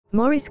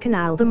Morris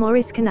Canal. The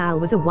Morris Canal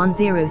was a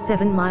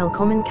 107-mile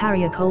common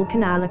carrier coal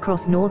canal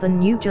across northern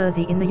New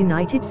Jersey in the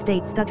United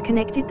States that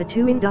connected the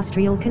two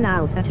industrial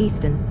canals at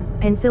Easton,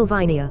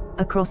 Pennsylvania,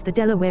 across the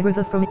Delaware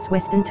River from its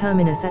western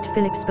terminus at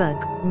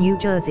Phillipsburg, New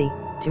Jersey,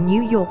 to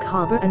New York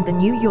Harbor and the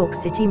New York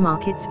City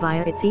markets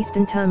via its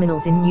eastern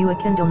terminals in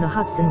Newark and on the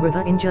Hudson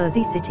River in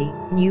Jersey City,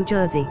 New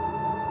Jersey.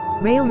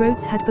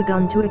 Railroads had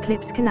begun to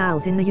eclipse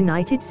canals in the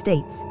United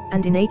States,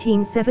 and in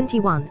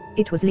 1871,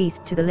 it was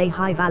leased to the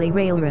Lehigh Valley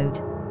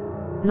Railroad.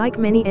 Like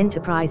many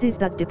enterprises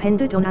that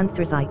depended on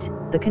anthracite,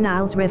 the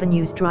canal's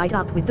revenues dried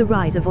up with the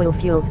rise of oil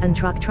fuels and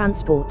truck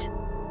transport.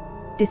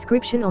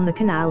 Description: on the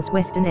canal's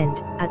western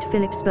end, at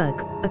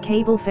Phillipsburg, a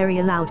cable ferry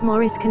allowed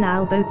Morris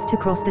Canal boats to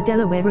cross the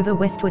Delaware River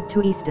westward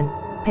to Easton,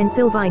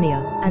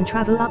 Pennsylvania, and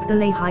travel up the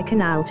Lehigh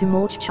Canal to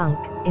Mauch Chunk,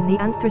 in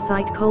the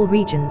anthracite coal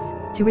regions,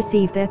 to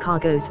receive their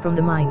cargoes from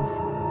the mines.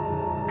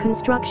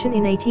 Construction: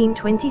 in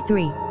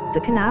 1823, the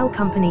canal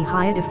company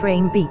hired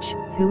Ephraim Beach,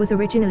 who was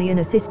originally an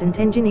assistant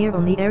engineer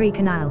on the Erie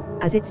Canal,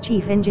 as its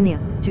chief engineer,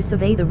 to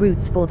survey the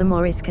routes for the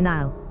Morris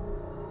Canal.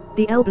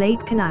 The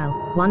Elbląg Canal,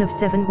 one of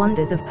 7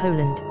 wonders of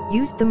Poland,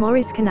 used the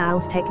Morris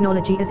Canal's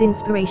technology as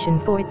inspiration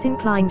for its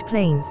inclined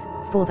planes.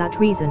 For that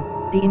reason,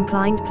 the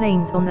inclined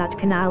planes on that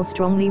canal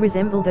strongly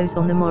resemble those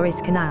on the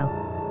Morris Canal.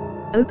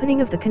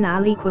 Opening of the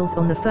canal equals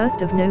on the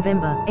 1st of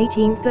November,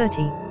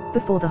 1830.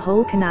 Before the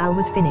whole canal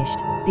was finished,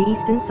 the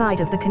eastern side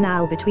of the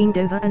canal between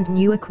Dover and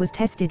Newark was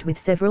tested with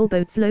several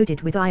boats loaded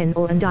with iron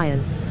ore and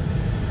iron.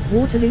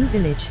 Waterloo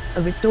Village,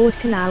 a restored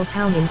canal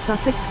town in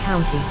Sussex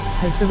County,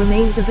 has the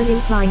remains of an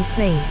inclined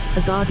plane,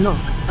 a guard lock,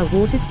 a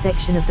watered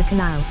section of the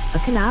canal, a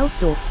canal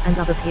store, and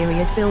other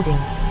period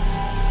buildings.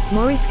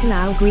 Morris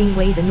Canal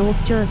Greenway. The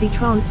North Jersey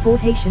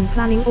Transportation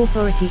Planning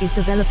Authority is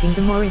developing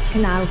the Morris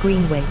Canal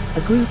Greenway,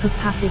 a group of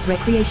passive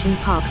recreation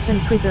parks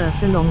and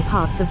preserves along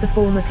parts of the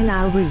former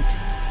canal route.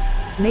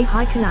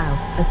 Lehigh Canal,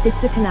 a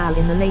sister canal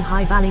in the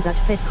Lehigh Valley that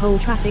fed coal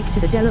traffic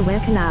to the Delaware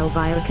Canal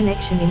via a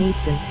connection in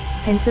Easton,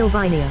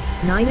 Pennsylvania,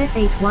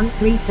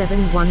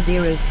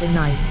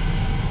 9F8137109.